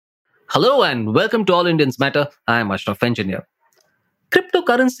Hello and welcome to All Indians Matter. I am Ashraf Engineer.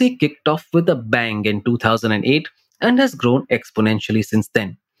 Cryptocurrency kicked off with a bang in 2008 and has grown exponentially since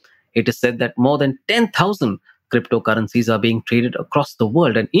then. It is said that more than 10,000 cryptocurrencies are being traded across the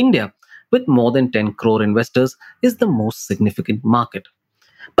world, and India, with more than 10 crore investors, is the most significant market.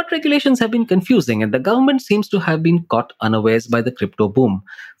 But regulations have been confusing, and the government seems to have been caught unawares by the crypto boom.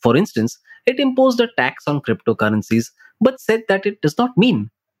 For instance, it imposed a tax on cryptocurrencies but said that it does not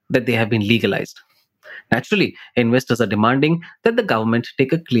mean that they have been legalized. Naturally, investors are demanding that the government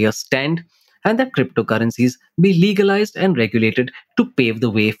take a clear stand and that cryptocurrencies be legalized and regulated to pave the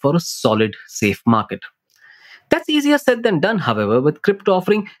way for a solid, safe market. That's easier said than done, however, with crypto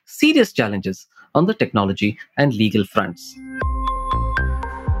offering serious challenges on the technology and legal fronts.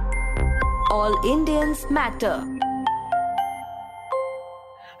 All Indians matter.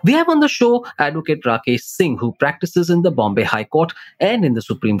 We have on the show Advocate Rakesh Singh, who practices in the Bombay High Court and in the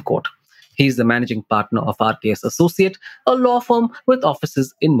Supreme Court. He is the managing partner of RKS Associate, a law firm with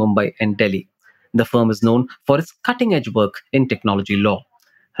offices in Mumbai and Delhi. The firm is known for its cutting edge work in technology law.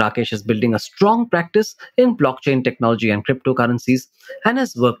 Rakesh is building a strong practice in blockchain technology and cryptocurrencies and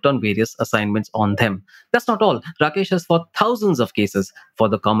has worked on various assignments on them. That's not all. Rakesh has fought thousands of cases for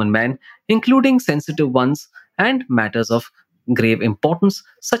the common man, including sensitive ones and matters of grave importance,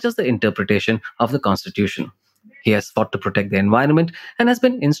 such as the interpretation of the Constitution. He has fought to protect the environment and has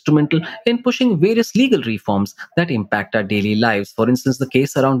been instrumental in pushing various legal reforms that impact our daily lives. For instance, the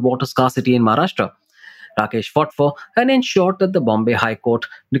case around water scarcity in Maharashtra. Rakesh fought for and ensured that the Bombay High Court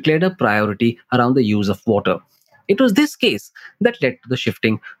declared a priority around the use of water. It was this case that led to the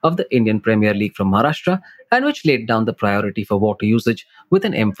shifting of the Indian Premier League from Maharashtra and which laid down the priority for water usage with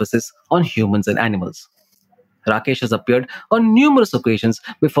an emphasis on humans and animals. Rakesh has appeared on numerous occasions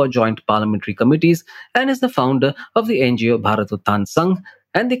before joint parliamentary committees and is the founder of the NGO Bharat Uttan Sangh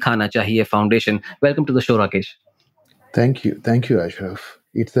and the Khana Chahiye Foundation. Welcome to the show, Rakesh. Thank you. Thank you, Ashraf.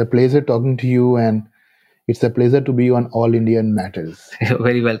 It's a pleasure talking to you, and it's a pleasure to be on All Indian Matters. You're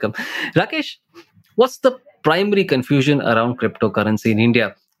very welcome. Rakesh, what's the primary confusion around cryptocurrency in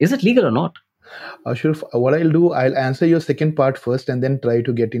India? Is it legal or not? Ashraf, what I'll do, I'll answer your second part first and then try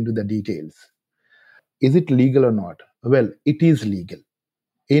to get into the details. Is it legal or not? Well, it is legal.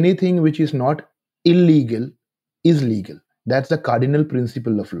 Anything which is not illegal is legal. That's the cardinal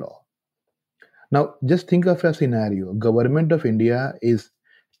principle of law. Now, just think of a scenario. Government of India is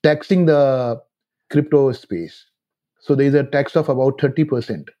taxing the crypto space. So there is a tax of about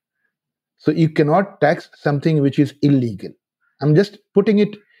 30%. So you cannot tax something which is illegal. I'm just putting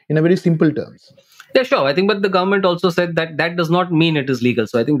it in a very simple terms. Yeah, sure. I think, but the government also said that that does not mean it is legal.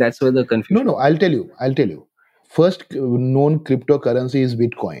 So I think that's where the confusion. No, I'll tell you. First known cryptocurrency is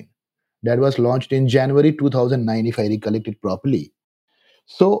Bitcoin. That was launched in January 2009, if I recollect it properly.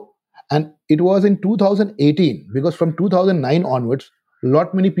 So, and it was in 2018, because from 2009 onwards,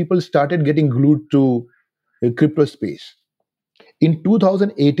 lot many people started getting glued to crypto space. In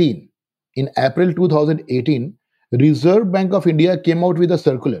 2018, in April 2018, Reserve Bank of India came out with a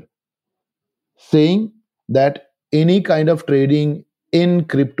circular saying that any kind of trading in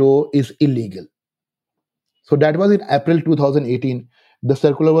crypto is illegal. So that was in April 2018. The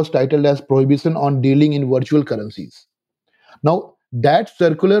circular was titled as Prohibition on Dealing in Virtual Currencies. Now, that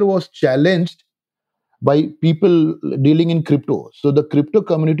circular was challenged by people dealing in crypto. So the crypto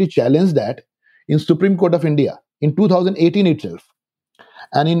community challenged that in Supreme Court of India in 2018 itself.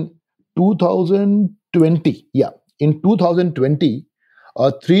 And in 2020, in 2020, a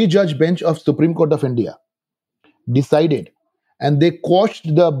three-judge bench of Supreme Court of India decided, and they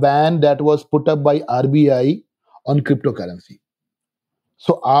quashed the ban that was put up by RBI on cryptocurrency.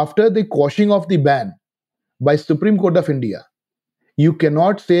 So after the quashing of the ban by Supreme Court of India, you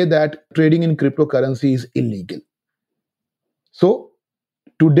cannot say that trading in cryptocurrency is illegal. So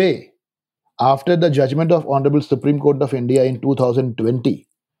today, after the judgment of Honorable Supreme Court of India in 2020,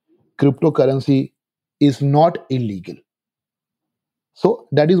 cryptocurrency is not illegal. So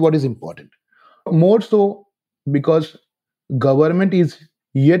that is what is important. More so because government is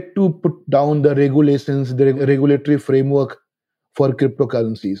yet to put down the regulations, the regulatory framework for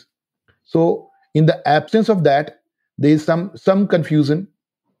cryptocurrencies. So in the absence of that, there is some confusion.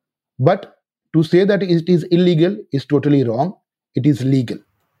 But to say that it is illegal is totally wrong. It is legal.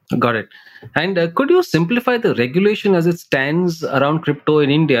 Got it. And could you simplify the regulation as it stands around crypto in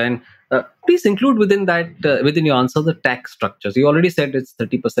India? And please include within that, within your answer, the tax structures. You already said it's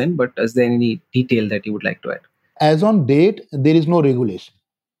 30%, but is there any detail that you would like to add? As on date, there is no regulation.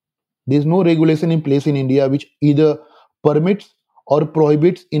 There is no regulation in place in India which either permits or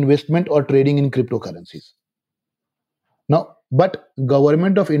prohibits investment or trading in cryptocurrencies. Now, But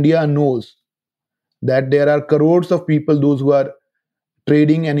government of India knows that there are crores of people those who are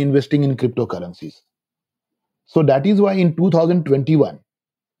trading and investing in cryptocurrencies. So that is why in 2021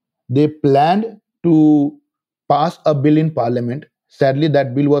 they planned to pass a bill in parliament. Sadly,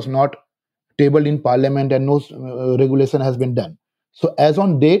 that bill was not tabled in parliament and no regulation has been done. So as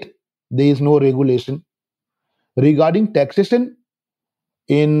on date, there is no regulation regarding taxation.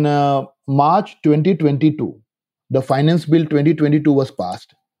 In March 2022, the Finance Bill 2022 was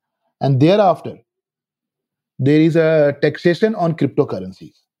passed, and thereafter there is a taxation on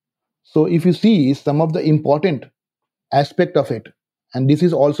cryptocurrencies. So if you see some of the important aspect of it, and this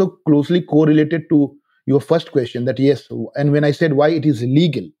is also closely correlated to your first question, that yes, and when I said why it is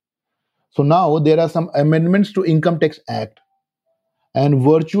illegal, so now there are some amendments to Income Tax Act, and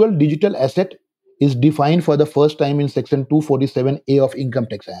virtual digital asset is defined for the first time in section 247A of Income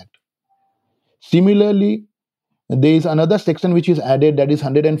Tax Act. Similarly, there is another section which is added, that is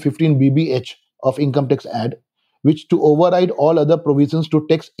 115 BBH of Income Tax Act, which to override all other provisions to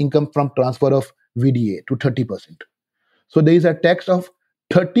tax income from transfer of VDA to 30%. So there is a tax of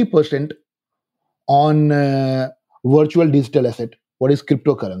 30% on virtual digital asset, what is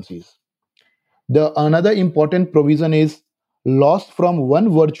cryptocurrencies. The another important provision is loss from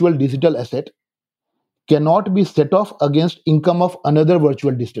one virtual digital asset cannot be set off against income of another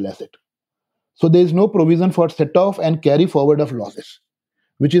virtual digital asset. So there is no provision for set off and carry forward of losses,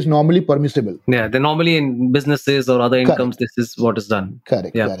 which is normally permissible. Yeah, they're normally in businesses or other incomes. Correct. This is what is done.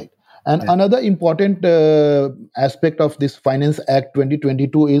 Correct, Yeah. correct. And Yeah. another important aspect of this Finance Act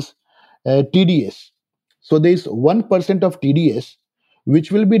 2022 is TDS. So there is 1% of TDS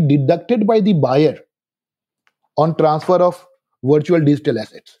which will be deducted by the buyer on transfer of virtual digital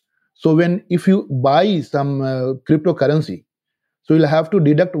assets. So when if you buy some cryptocurrency, so you'll have to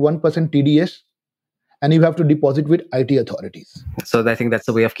deduct 1% TDS and you have to deposit with IT authorities. So I think that's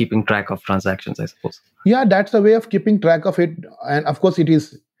a way of keeping track of transactions, I suppose. Yeah, that's a way of keeping track of it. And of course, it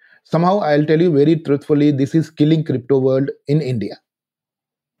is somehow, I'll tell you very truthfully, this is killing crypto world in India,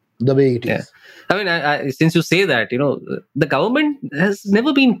 the way it is. Yeah. I mean, since you say that, the government has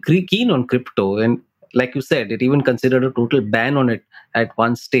never been keen on crypto. And like you said, it even considered a total ban on it at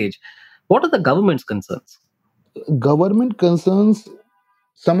one stage. What are the government's concerns? Government concerns,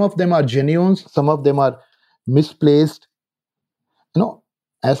 some of them are genuine, some of them are misplaced.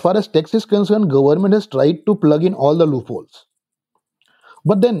 As far as tax is concerned, government has tried to plug in all the loopholes.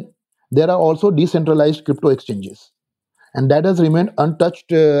 But then there are also decentralized crypto exchanges, and that has remained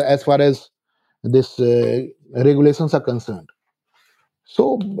untouched as far as this regulations are concerned.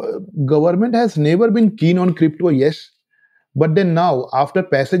 So government has never been keen on crypto, yes, but then now after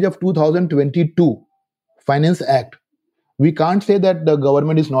passage of 2022 Finance Act, we can't say that the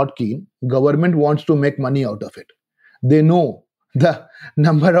government is not keen. Government wants to make money out of it. They know the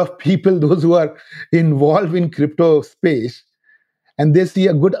number of people, those who are involved in crypto space, and they see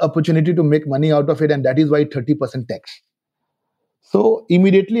a good opportunity to make money out of it, and that is why 30% tax. So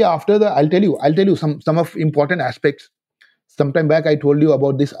immediately after I'll tell you some of important aspects. Sometime back I told you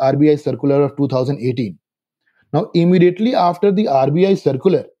about this RBI circular of 2018. Now immediately after the RBI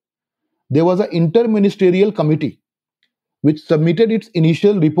circular, there was an interministerial committee which submitted its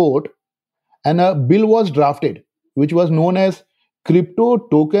initial report, and a bill was drafted which was known as Crypto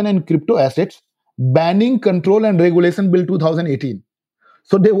Token and Crypto Assets Banning, Control and Regulation Bill 2018.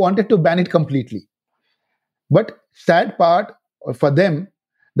 So they wanted to ban it completely. But sad part for them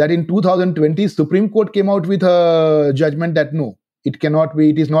that in 2020 Supreme Court came out with a judgment that no, it cannot be,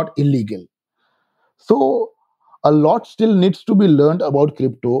 it is not illegal. So a lot still needs to be learned about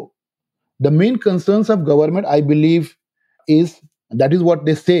crypto. The main concerns of government, I believe, is that is what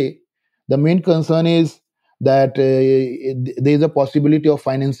they say. The main concern is that there is a possibility of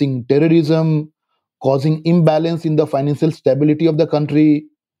financing terrorism, causing imbalance in the financial stability of the country,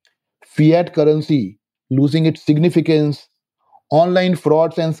 fiat currency losing its significance, online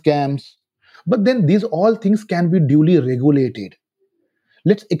frauds and scams. But then these all things can be duly regulated.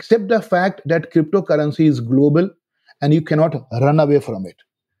 Let's accept the fact that cryptocurrency is global and you cannot run away from it.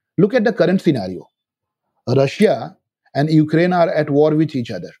 Look at the current scenario. Russia and Ukraine are at war with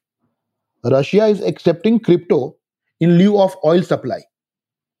each other. Russia is accepting crypto in lieu of oil supply,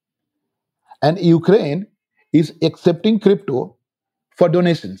 and Ukraine is accepting crypto for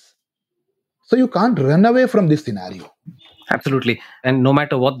donations. So you can't run away from this scenario. Absolutely. And no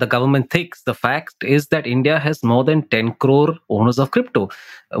matter what the government thinks, the fact is that India has more than 10 crore owners of crypto.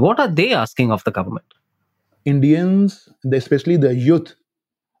 What are they asking of the government? Indians, especially the youth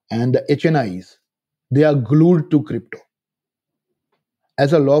and the HNIs, they are glued to crypto.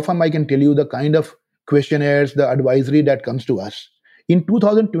 As a law firm, I can tell you the kind of questionnaires, the advisory that comes to us. In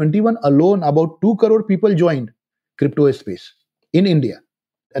 2021 alone, about 2 crore people joined crypto space in India.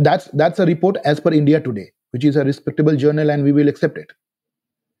 That's a report as per India Today, which is a respectable journal, and we will accept it.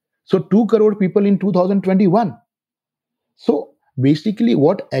 So 2 crore people in 2021. So basically,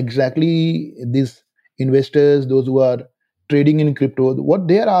 what exactly these investors, those who are trading in crypto, what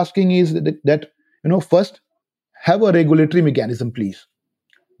they are asking is that first have a regulatory mechanism, please.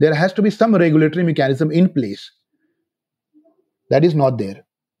 There has to be some regulatory mechanism in place that is not there.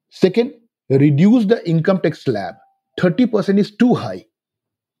 Second, reduce the income tax slab. 30% is too high.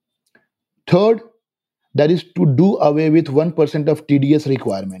 Third, that is to do away with 1% of TDS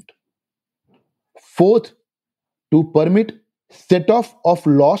requirement. Fourth, to permit set off of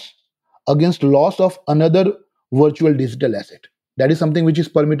loss against loss of another virtual digital asset. That is something which is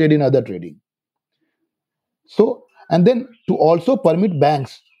permitted in other trading. So, and then to also permit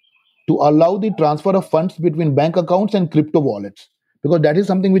banks to allow the transfer of funds between bank accounts and crypto wallets, because that is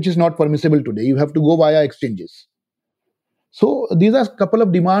something which is not permissible today. You have to go via exchanges. So these are a couple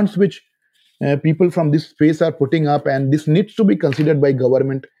of demands which people from this space are putting up, and this needs to be considered by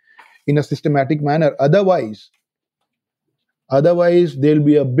government in a systematic manner. Otherwise there'll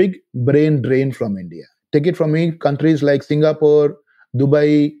be a big brain drain from India. Take it from me, countries like Singapore,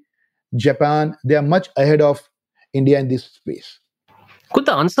 Dubai, Japan, they are much ahead of India in this space. Could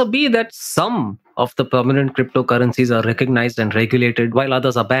the answer be that some of the permanent cryptocurrencies are recognized and regulated while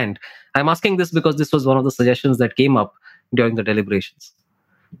others are banned? I'm asking this because this was one of the suggestions that came up during the deliberations.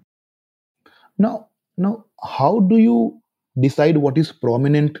 Now, how do you decide what is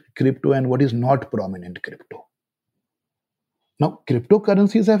prominent crypto and what is not prominent crypto? Now,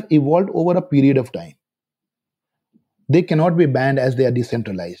 cryptocurrencies have evolved over a period of time. They cannot be banned as they are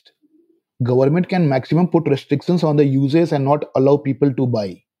decentralized. Government can maximum put restrictions on the users and not allow people to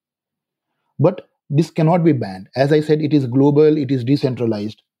buy. But this cannot be banned. As I said, it is global, it is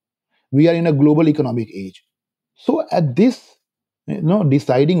decentralized. We are in a global economic age. So at this,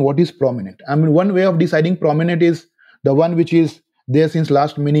 deciding what is prominent. I mean, one way of deciding prominent is the one which is there since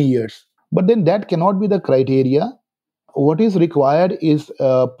last many years. But then that cannot be the criteria. What is required is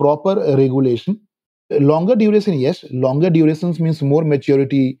proper regulation. Longer duration, yes. Longer durations means more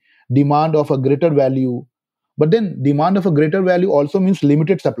maturity, demand of a greater value. But then demand of a greater value also means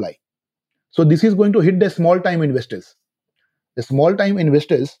limited supply. So this is going to hit the small time investors. The small time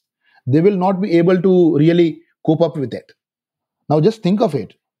investors, they will not be able to really cope up with it. Now just think of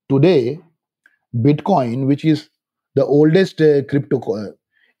it. Today, Bitcoin, which is the oldest crypto,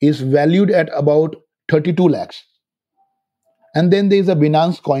 is valued at about 32 lakhs. And then there is a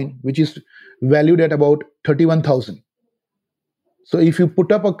Binance coin, which is valued at about 31,000. So if you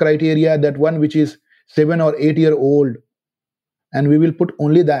put up a criteria that one which is 7 or 8 year old, and we will put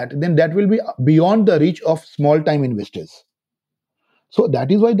only that, then that will be beyond the reach of small time investors. So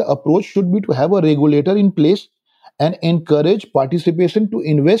that is why the approach should be to have a regulator in place and encourage participation to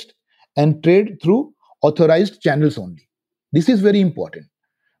invest and trade through authorized channels only. This is very important,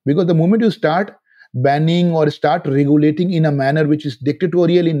 because the moment you start banning or start regulating in a manner which is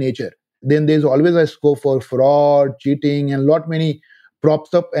dictatorial in nature, then there's always a scope for fraud, cheating, and lot many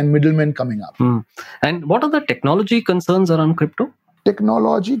props up and middlemen coming up. And what are the technology concerns around crypto?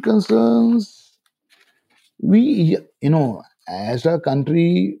 Technology concerns, we, as a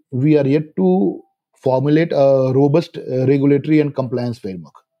country, we are yet to formulate a robust regulatory and compliance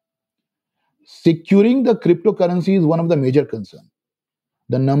framework. Securing the cryptocurrency is one of the major concerns.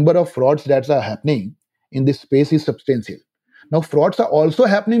 The number of frauds that are happening in this space is substantial. Now, frauds are also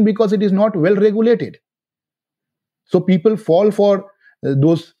happening because it is not well regulated. So people fall for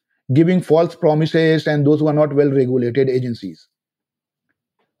those giving false promises and those who are not well regulated agencies.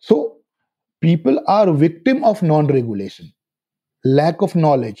 So people are victim of non-regulation, lack of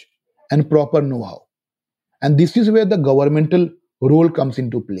knowledge, and proper know-how. And this is where the governmental role comes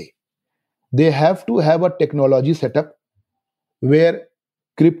into play. They have to have a technology setup where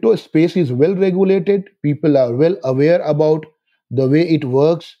crypto space is well regulated, people are well aware about the way it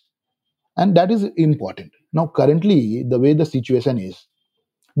works, and that is important. Now, currently, the way the situation is,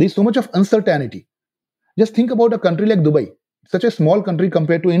 there is so much of uncertainty. Just think about a country like Dubai, such a small country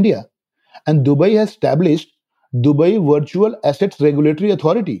compared to India, and Dubai has established Dubai Virtual Assets Regulatory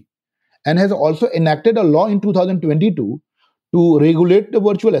Authority and has also enacted a law in 2022 to regulate the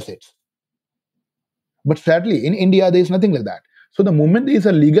virtual assets. But sadly, in India, there is nothing like that. So the moment there is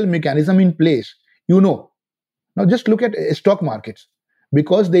a legal mechanism in place, now just look at stock markets.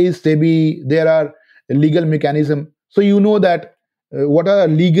 Because there is SEBI, there are legal mechanism. So you know that what are a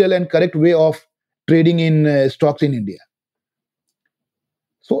legal and correct way of trading in stocks in India.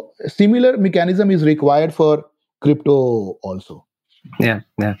 So similar mechanism is required for crypto also. Yeah,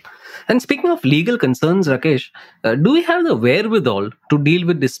 yeah. And speaking of legal concerns, Rakesh, do we have the wherewithal to deal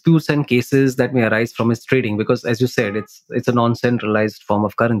with disputes and cases that may arise from its trading? Because, as you said, it's a non-centralized form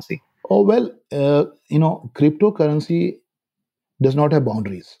of currency. Oh well, cryptocurrency does not have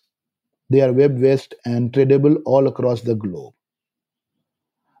boundaries. They are web-based and tradable all across the globe.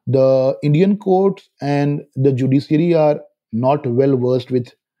 The Indian courts and the judiciary are not well versed with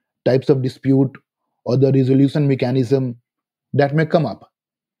types of dispute or the resolution mechanism that may come up.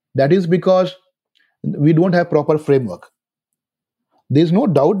 That is because we don't have proper framework. There is no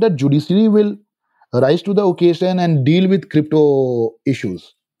doubt that judiciary will rise to the occasion and deal with crypto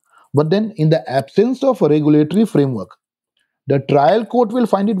issues. But then, in the absence of a regulatory framework, the trial court will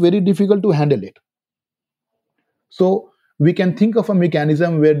find it very difficult to handle it. So, we can think of a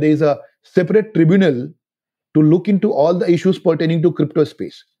mechanism where there is a separate tribunal to look into all the issues pertaining to crypto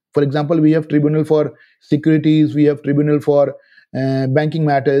space. For example, we have tribunal for securities, we have tribunal for banking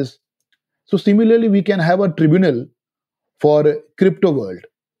matters. So, similarly, we can have a tribunal for crypto world,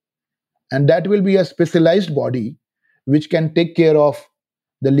 and that will be a specialized body which can take care of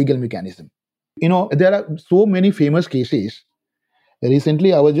the legal mechanism. There are so many famous cases.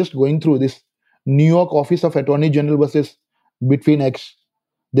 Recently I was just going through this New York Office of Attorney General versus Bitfinex.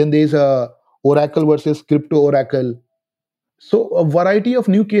 Then there's a Oracle versus Crypto Oracle. So a variety of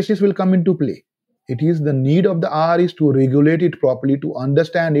new cases will come into play. It is the need of the hour is to regulate it properly, to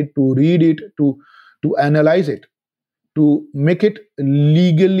understand it, to read it, to analyze it, to make it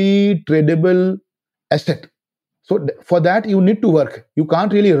legally tradable asset. So for that you need to work. You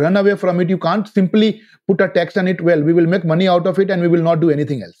can't really run away from it. You can't simply put a tax on it. Well, we will make money out of it and we will not do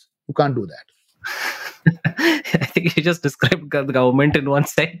anything else. You can't do that. I think you just described the government in one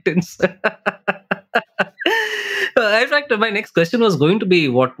sentence. In fact, my next question was going to be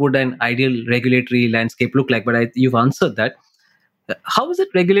what would an ideal regulatory landscape look like? But you've answered that. How is it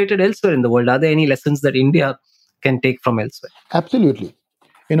regulated elsewhere in the world? Are there any lessons that India can take from elsewhere? Absolutely.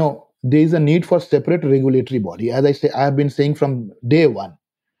 There is a need for separate regulatory body. As I say, I have been saying from day one,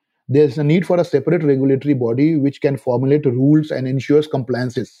 there's a need for a separate regulatory body which can formulate rules and ensures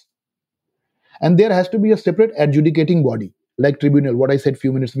compliances. And there has to be a separate adjudicating body, like tribunal, what I said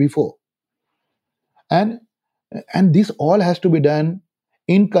few minutes before. And this all has to be done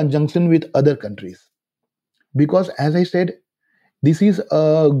in conjunction with other countries. Because as I said, this is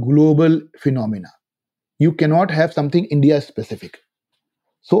a global phenomena. You cannot have something India specific.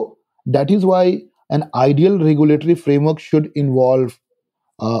 So that is why an ideal regulatory framework should involve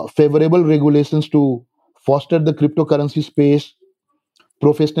favorable regulations to foster the cryptocurrency space,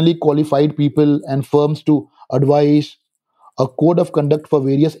 professionally qualified people and firms to advise, a code of conduct for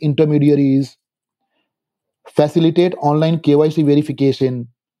various intermediaries, facilitate online KYC verification,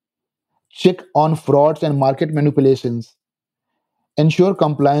 check on frauds and market manipulations, ensure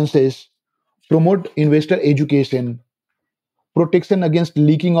compliances, promote investor education, protection against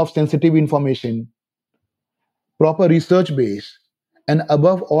leaking of sensitive information, proper research base, and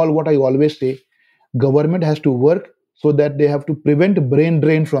above all, what I always say, government has to work so that they have to prevent brain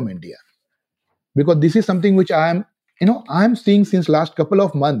drain from India. Because this is something which I'm seeing since last couple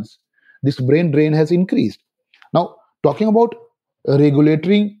of months. This brain drain has increased. Now, talking about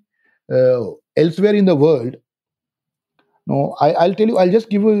regulatory elsewhere in the world, no, I'll tell you. I'll just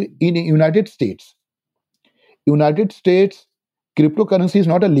give you in United States. United States, cryptocurrency is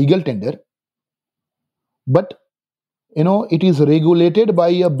not a legal tender, but it is regulated by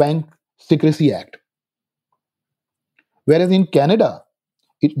a Bank Secrecy Act. Whereas in Canada,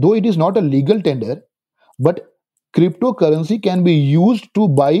 though it is not a legal tender, but cryptocurrency can be used to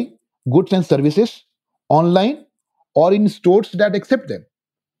buy goods and services online or in stores that accept them.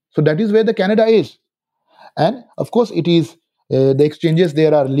 So that is where the Canada is. And of course, it is the exchanges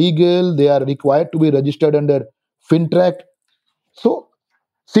there are legal, they are required to be registered under FinTrack. So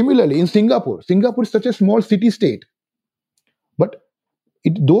similarly, in Singapore is such a small city state, but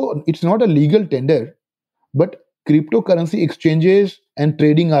though it's not a legal tender, but cryptocurrency exchanges and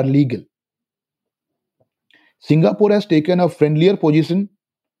trading are legal. Singapore has taken a friendlier position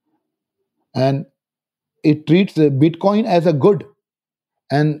and it treats Bitcoin as a good,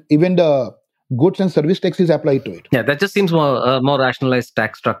 and even the goods and service tax is applied to it. Yeah, that just seems more rationalized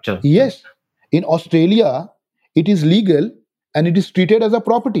tax structure. Yes, in Australia, it is legal and it is treated as a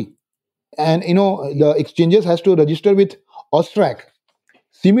property, and the exchanges has to register with Austrac.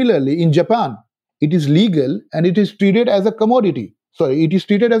 Similarly, in Japan, it is legal and it is treated as a commodity. Sorry, it is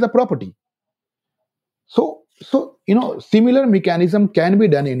treated as a property. So similar mechanism can be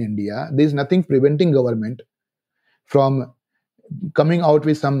done in India. There is nothing preventing government from coming out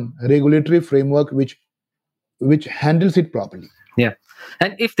with some regulatory framework which handles it properly. Yeah.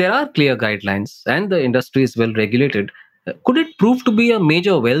 And if there are clear guidelines and the industry is well regulated, could it prove to be a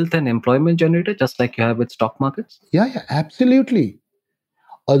major wealth and employment generator, just like you have with stock markets? Yeah, absolutely.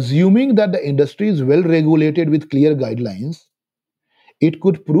 Assuming that the industry is well regulated with clear guidelines, it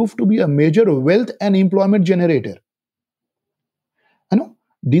could prove to be a major wealth and employment generator. You know,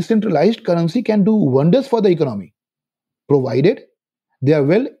 decentralized currency can do wonders for the economy, provided they are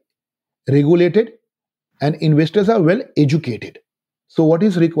well regulated and investors are well educated. So, what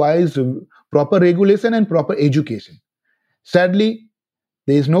is required is proper regulation and proper education. Sadly,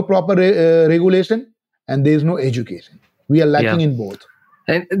 there is no proper regulation and there is no education. We are lacking Yeah. in both.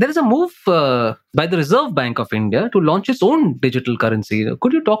 And there is a move by the Reserve Bank of India to launch its own digital currency.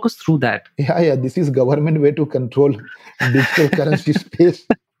 Could you talk us through that? Yeah, this is government way to control digital currency space.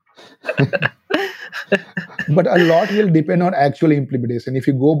 But a lot will depend on actual implementation. If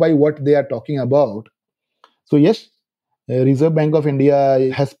you go by what they are talking about, so yes, Reserve Bank of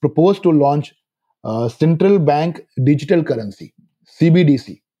India has proposed to launch central bank digital currency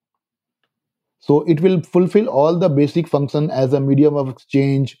 (CBDC). So it will fulfill all the basic function as a medium of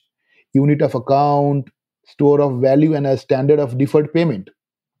exchange, unit of account, store of value, and a standard of deferred payment.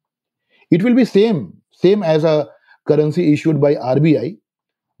 It will be same as a currency issued by RBI,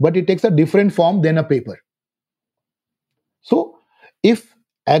 but it takes a different form than a paper. So if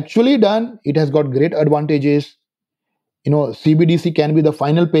actually done, it has got great advantages. You know, CBDC can be the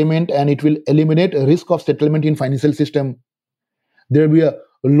final payment and it will eliminate a risk of settlement in financial system. There will be a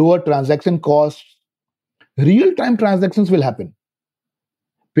lower transaction cost. Real time transactions will happen.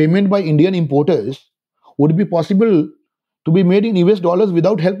 Payment by Indian importers would be possible to be made in US dollars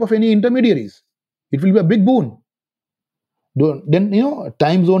without help of any intermediaries. It will be a big boon. Then, you know,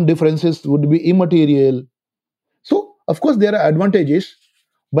 time zone differences would be immaterial. So, of course, there are advantages,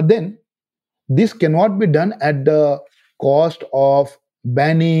 but then this cannot be done at the cost of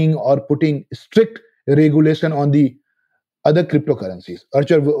banning or putting strict regulation on the other cryptocurrencies or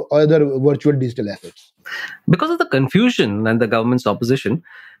other virtual digital assets. Because of the confusion and the government's opposition,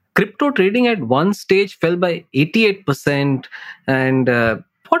 crypto trading at one stage fell by 88%. And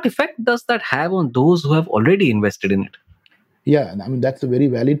what effect does that have on those who have already invested in it? Yeah, I mean, that's a very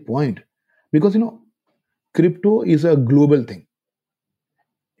valid point because, you know, crypto is a global thing.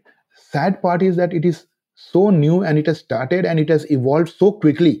 Sad part is that it is so new and it has started and it has evolved so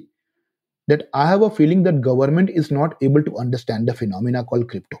quickly that I have a feeling that government is not able to understand the phenomena called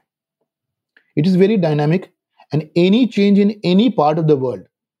crypto. It is very dynamic and any change in any part of the world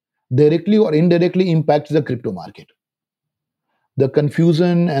directly or indirectly impacts the crypto market. The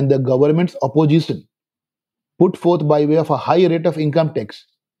confusion and the government's opposition put forth by way of a high rate of income tax,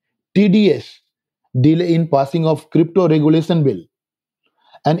 TDS, delay in passing of crypto regulation bill,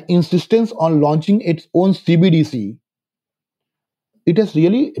 and insistence on launching its own CBDC, it has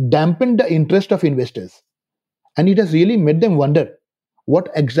really dampened the interest of investors and it has really made them wonder what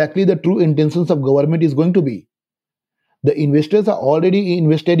exactly the true intentions of government is going to be. The investors are already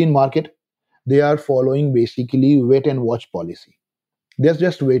invested in market. They are following basically wait and watch policy. They're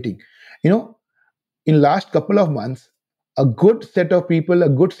just waiting. You know, in last couple of months, a good set of people, a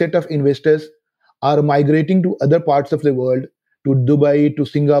good set of investors are migrating to other parts of the world, to Dubai, to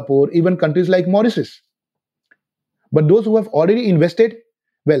Singapore, even countries like Mauritius. But those who have already invested,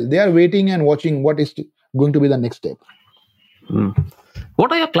 well, they are waiting and watching what is going to be the next step.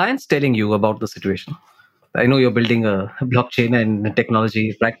 What are your clients telling you about the situation? I know you're building a blockchain and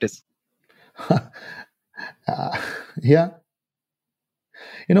technology practice. Uh, yeah,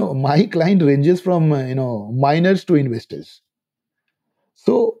 you know, my client ranges from miners to investors.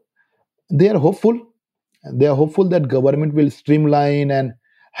 So they are hopeful. They are hopeful that government will streamline and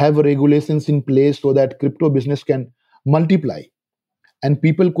have regulations in place so that crypto business can multiply and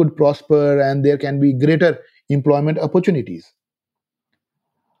people could prosper and there can be greater employment opportunities.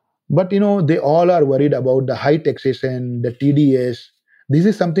 But you know, they all are worried about the high taxation, the TDS. This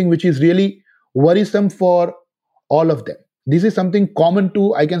is something which is really worrisome for all of them. This is something common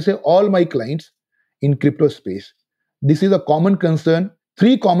to, I can say, all my clients in crypto space. This is a common concern,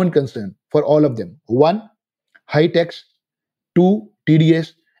 three common concern for all of them. One, high tax, two,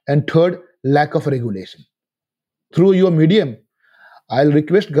 TDS, and third, lack of regulation. Through your medium, I'll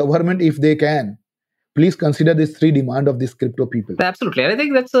request government if they can, please consider these three demand of these crypto people. Absolutely. And I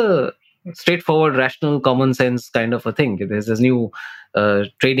think that's a straightforward, rational, common sense kind of a thing. If there's this new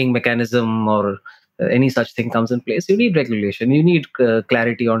trading mechanism or any such thing comes in place, you need regulation, you need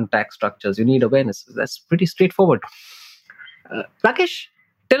clarity on tax structures, you need awareness. That's pretty straightforward. Rakesh,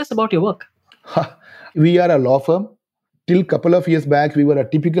 tell us about your work. We are a law firm till couple of years back, we were a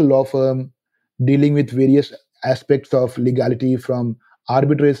typical law firm dealing with various aspects of legality, from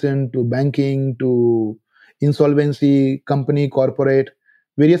arbitration to banking to insolvency, company, corporate,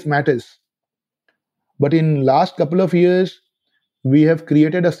 various matters. But in last couple of years, we have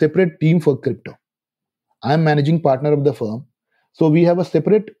created a separate team for crypto. I'm managing partner of the firm. So we have a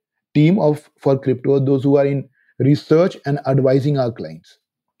separate team of for crypto, those who are in research and advising our clients.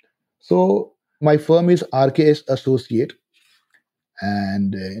 So my firm is RKS Associate,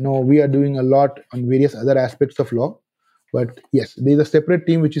 and we are doing a lot on various other aspects of law. But yes, there's a separate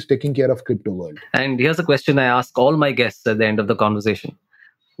team which is taking care of crypto world. And here's a question I ask all my guests at the end of the conversation.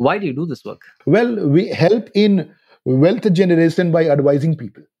 Why do you do this work? Well, we help in wealth generation by advising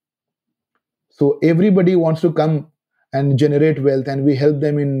people. So everybody wants to come and generate wealth, and we help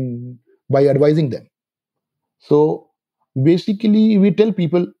them in by advising them. So basically, we tell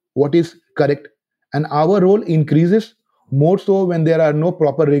people what is correct, and our role increases more so when there are no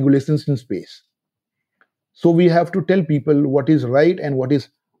proper regulations in space. So we have to tell people what is right and what is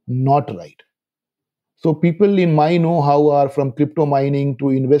not right. So people in my know-how are from crypto mining to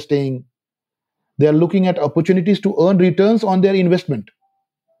investing. They are looking at opportunities to earn returns on their investment.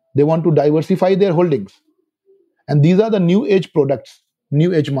 They want to diversify their holdings. And these are the new age products,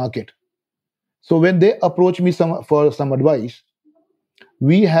 new age market. So when they approach me for some advice,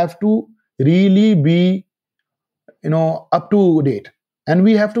 we have to really be, up to date. And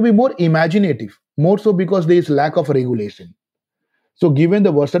we have to be more imaginative, more so because there is lack of regulation. So given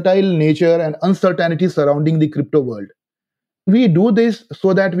the versatile nature and uncertainty surrounding the crypto world, we do this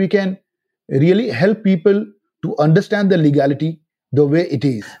so that we can really help people to understand the legality the way it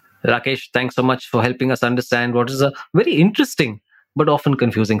is. Rakesh, thanks so much for helping us understand what is a very interesting but often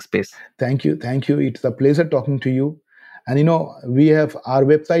confusing space. Thank you. It's a pleasure talking to you. And we have our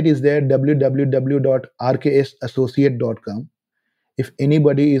website is there, www.rksassociate.com. If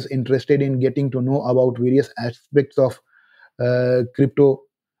anybody is interested in getting to know about various aspects of crypto,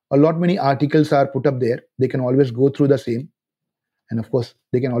 many articles are put up there. They can always go through the same. And of course,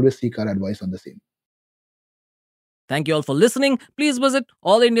 they can always seek our advice on the same. Thank you all for listening. Please visit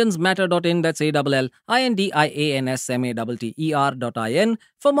allindiansmatter.in, that's ALLINDIANSMATTER.in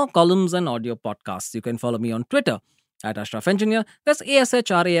for more columns and audio podcasts. You can follow me on Twitter at Ashraf Engineer, that's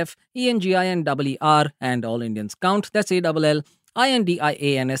ASHRAFENGINER, and All Indians Count, that's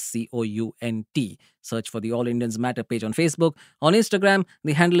ALLINDIANSCOUNT. Search for the All Indians Matter page on Facebook. On Instagram,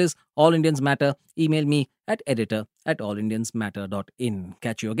 the handle is All Indians Matter. Email me at editor@allindiansmatter.in.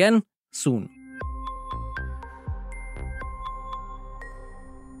 Catch you again soon.